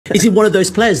Is he one of those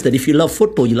players that if you love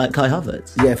football, you like Kai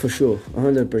Havertz? Yeah, for sure,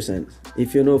 100%.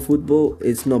 If you know football,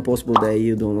 it's not possible that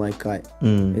you don't like Kai.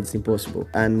 It's impossible.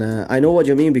 And I know what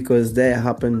you mean, because that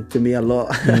happened to me a lot.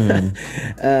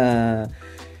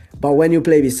 But when you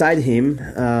play beside him,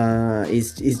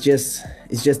 it's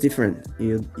just different.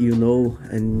 You know,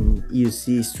 and you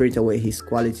see straight away his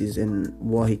qualities and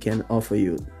what he can offer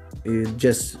you. You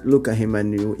just look at him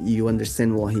and you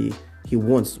understand what he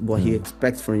wants, what he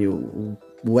expects from you,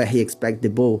 where he expects the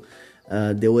ball,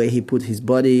 the way he put his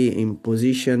body in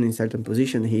position, in certain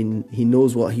position. He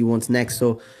knows what he wants next.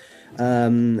 So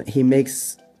he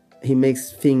makes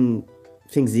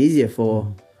things easier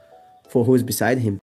for who's beside him.